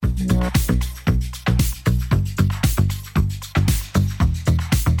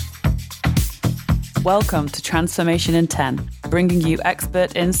Welcome to Transformation in 10, bringing you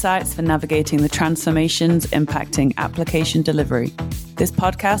expert insights for navigating the transformations impacting application delivery. This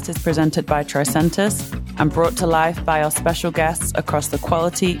podcast is presented by Tricentis and brought to life by our special guests across the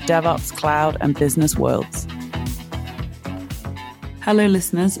quality, DevOps, cloud, and business worlds. Hello,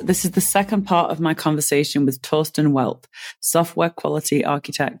 listeners. This is the second part of my conversation with Torsten Welp, software quality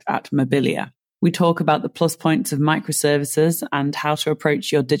architect at Mobilia. We talk about the plus points of microservices and how to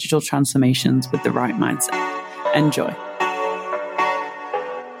approach your digital transformations with the right mindset. Enjoy.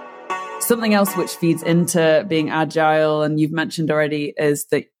 Something else which feeds into being agile, and you've mentioned already, is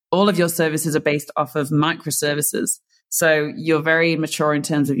that all of your services are based off of microservices. So you're very mature in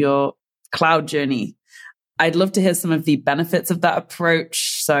terms of your cloud journey. I'd love to hear some of the benefits of that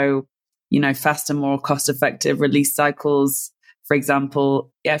approach. So, faster, more cost-effective release cycles, for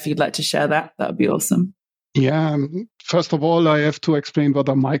example. Yeah, if you'd like to share that, that would be awesome. Yeah. First of all, I have to explain what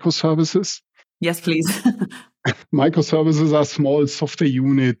are microservices. Yes, please. Microservices are small software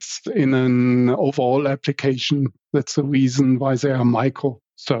units in an overall application. That's the reason why they are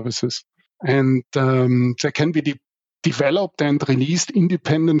microservices. And they can be developed and released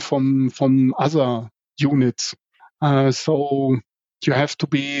independent from other units. So you have to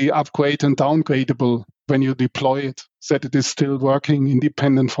be upgrade and downgradable when you deploy it, that it is still working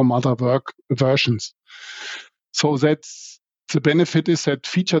independent from other versions. So that's the benefit, is that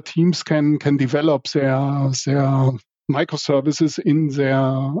feature teams can develop their microservices in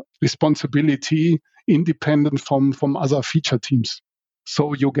their responsibility independent from other feature teams.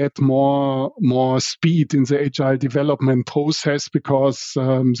 So you get more speed in the agile development process because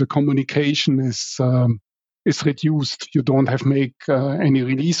the communication is reduced. You don't have to make any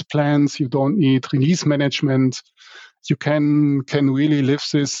release plans. You don't need release management. You can really live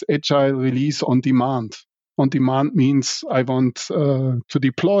this agile release on demand. On demand means I want to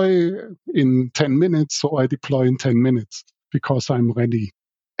deploy in 10 minutes, so I deploy in 10 minutes because I'm ready.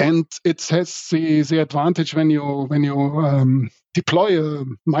 And it has the advantage when you deploy a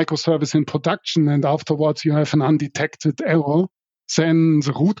microservice in production and afterwards you have an undetected error, then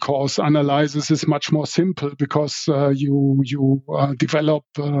the root cause analysis is much more simple because you develop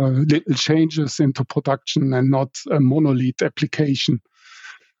little changes into production and not a monolith application.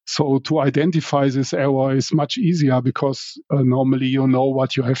 So to identify this error is much easier because normally you know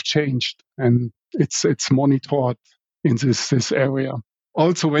what you have changed and it's monitored in this area.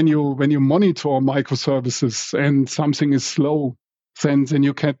 Also, when you monitor microservices and something is slow, then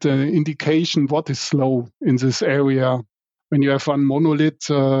you get the indication what is slow in this area. When you have one monolith,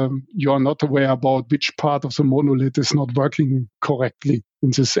 you are not aware about which part of the monolith is not working correctly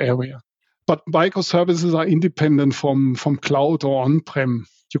in this area. But microservices are independent from cloud or on-prem.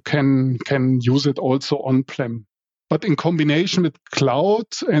 You can use it also on-prem. But in combination with cloud,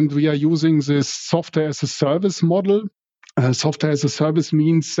 and we are using this software as a service model. Software as a service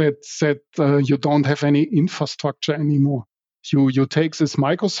means that you don't have any infrastructure anymore. You take this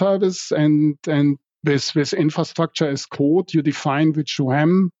microservice and with infrastructure as code, you define which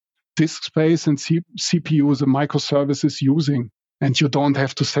RAM, disk space, and CPU the microservice is using. And you don't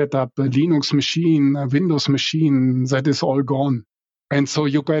have to set up a Linux machine, a Windows machine. That is all gone. And so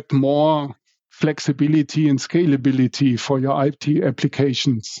you get more flexibility and scalability for your IT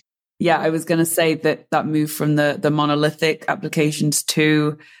applications. Yeah, I was going to say that move from the monolithic applications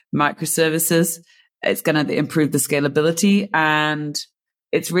to microservices, it's going to improve the scalability. And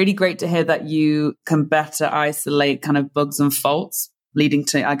it's really great to hear that you can better isolate kind of bugs and faults, leading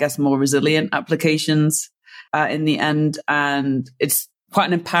to, I guess, more resilient applications in the end. And it's quite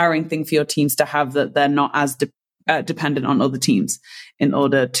an empowering thing for your teams to have, that they're not as dependent on other teams in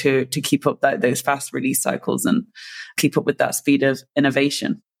order to keep up those fast release cycles and keep up with that speed of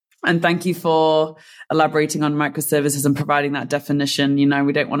innovation. And thank you for elaborating on microservices and providing that definition.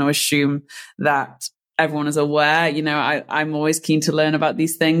 We don't want to assume that everyone is aware. I'm always keen to learn about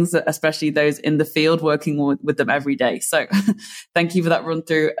these things, especially those in the field working with them every day. So thank you for that run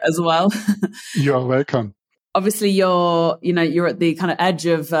through as well. You're welcome. Obviously, you're at the kind of edge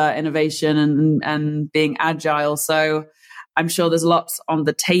of innovation and being agile. So I'm sure there's lots on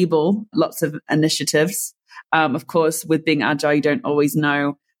the table, lots of initiatives. Of course, with being agile, you don't always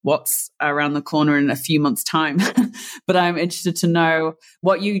know what's around the corner in a few months' time. But I'm interested to know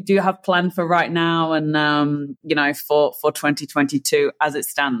what you do have planned for right now and, for 2022 as it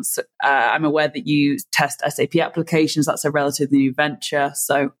stands. I'm aware that you test SAP applications. That's a relatively new venture.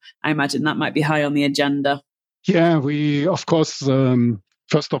 So I imagine that might be high on the agenda. Yeah, we, of course,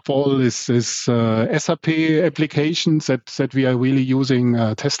 first of all, is SAP applications that we are really using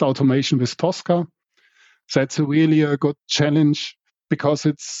test automation with Tosca. That's really a good challenge. because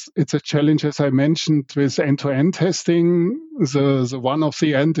it's a challenge, as I mentioned, with end-to-end testing. The one of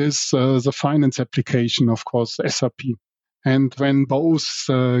the end is the finance application, of course, SAP. And when both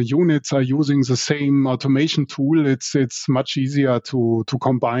units are using the same automation tool, it's much easier to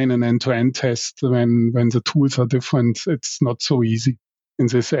combine an end-to-end test. When the tools are different, it's not so easy in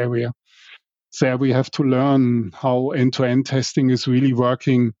this area. There we have to learn how end-to-end testing is really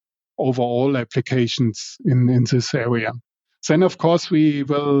working over all applications in this area. Then, of course, we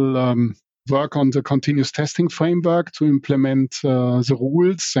will work on the continuous testing framework to implement the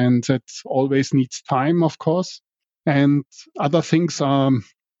rules, and that always needs time, of course. And other things are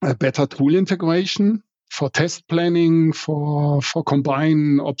a better tool integration for test planning, for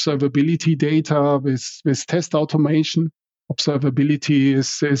combine observability data with test automation. Observability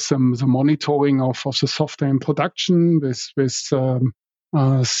is the monitoring of the software in production with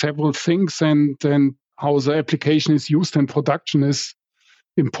several things, and how the application is used in production is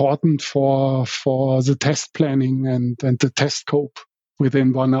important for the test planning and the test scope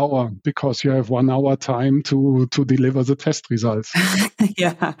within 1 hour, because you have 1 hour time to deliver the test results.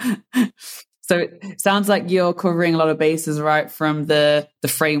 Yeah. So it sounds like you're covering a lot of bases, right? From the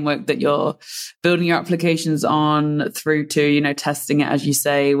framework that you're building your applications on through to, testing it, as you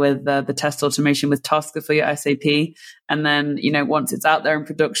say, with the test automation with Tosca for your SAP. And then, once it's out there in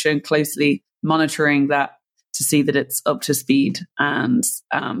production, closely monitoring that to see that it's up to speed and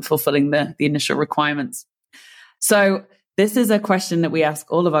fulfilling the initial requirements. So this is a question that we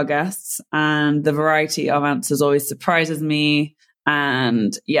ask all of our guests, and the variety of answers always surprises me.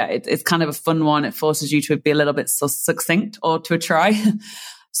 And yeah, it's kind of a fun one. It forces you to be a little bit succinct or to try.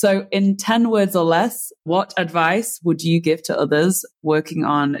 So in 10 words or less, what advice would you give to others working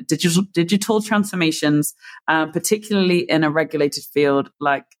on digital transformations, particularly in a regulated field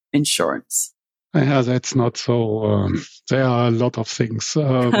like insurance? Yeah, that's not so. There are a lot of things.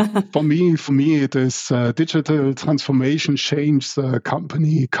 For me, it is digital transformation change the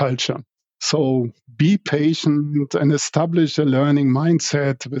company culture. So be patient and establish a learning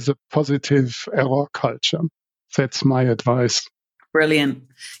mindset with a positive error culture. That's my advice. Brilliant.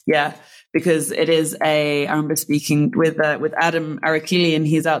 Yeah, because it is I remember speaking with Adam Arakilian.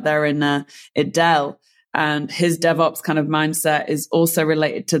 He's out there in Dell. And his DevOps kind of mindset is also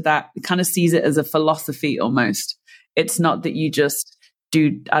related to that. He kind of sees it as a philosophy almost. It's not that you just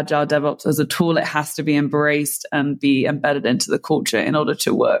do agile DevOps as a tool. It has to be embraced and be embedded into the culture in order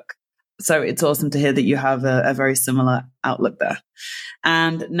to work. So it's awesome to hear that you have a very similar outlook there.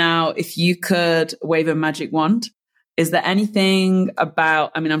 And now, if you could wave a magic wand, is there anything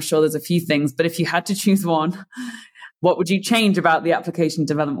about, I'm sure there's a few things, but if you had to choose one, what would you change about the application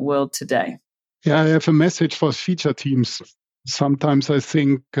development world today? Yeah, I have a message for feature teams. Sometimes I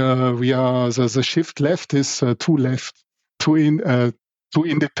think the shift left is too left, too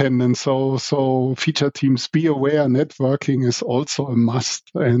independent. So feature teams, be aware networking is also a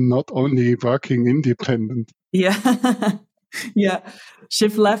must, and not only working independent. Yeah. Yeah.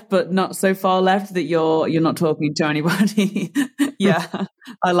 Shift left, but not so far left that you're not talking to anybody. Yeah.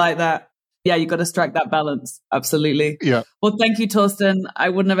 I like that. Yeah, you got to strike that balance. Absolutely. Yeah. Well, thank you, Torsten. I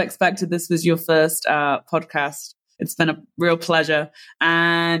wouldn't have expected this was your first podcast. It's been a real pleasure.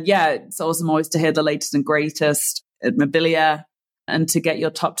 And yeah, it's awesome always to hear the latest and greatest at Mobilia and to get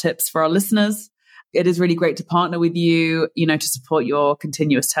your top tips for our listeners. It is really great to partner with you, to support your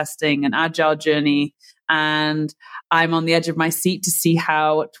continuous testing and agile journey. And I'm on the edge of my seat to see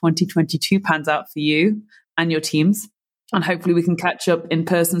how 2022 pans out for you and your teams. And hopefully we can catch up in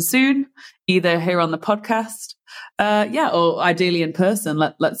person soon, either here on the podcast, or ideally in person.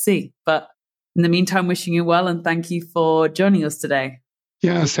 Let's see. But in the meantime, wishing you well, and thank you for joining us today.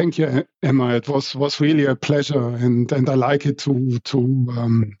 Yeah, thank you, Emma. It was really a pleasure, and I like it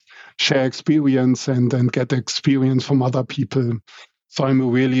to share experience and get experience from other people. So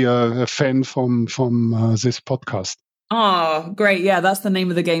I'm really a fan from this podcast. Oh, great. Yeah, that's the name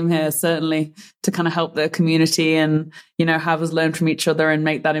of the game here, certainly, to kind of help the community and, have us learn from each other and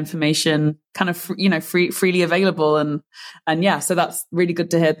make that information kind of, freely available. And yeah, so that's really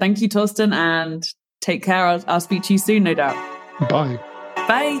good to hear. Thank you, Torsten, and take care. I'll speak to you soon, no doubt. Bye.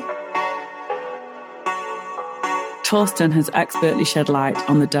 Bye. Torsten has expertly shed light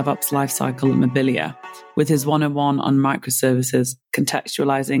on the DevOps lifecycle at Mobilia with his 101 on microservices,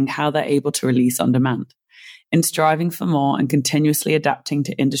 contextualizing how they're able to release on demand. In striving for more and continuously adapting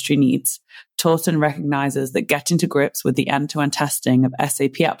to industry needs, Torsten recognizes that getting to grips with the end-to-end testing of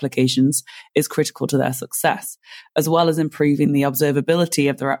SAP applications is critical to their success, as well as improving the observability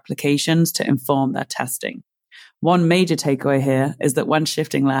of their applications to inform their testing. One major takeaway here is that when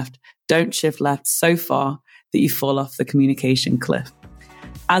shifting left, don't shift left so far that you fall off the communication cliff.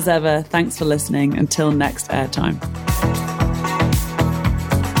 As ever, thanks for listening. Until next airtime.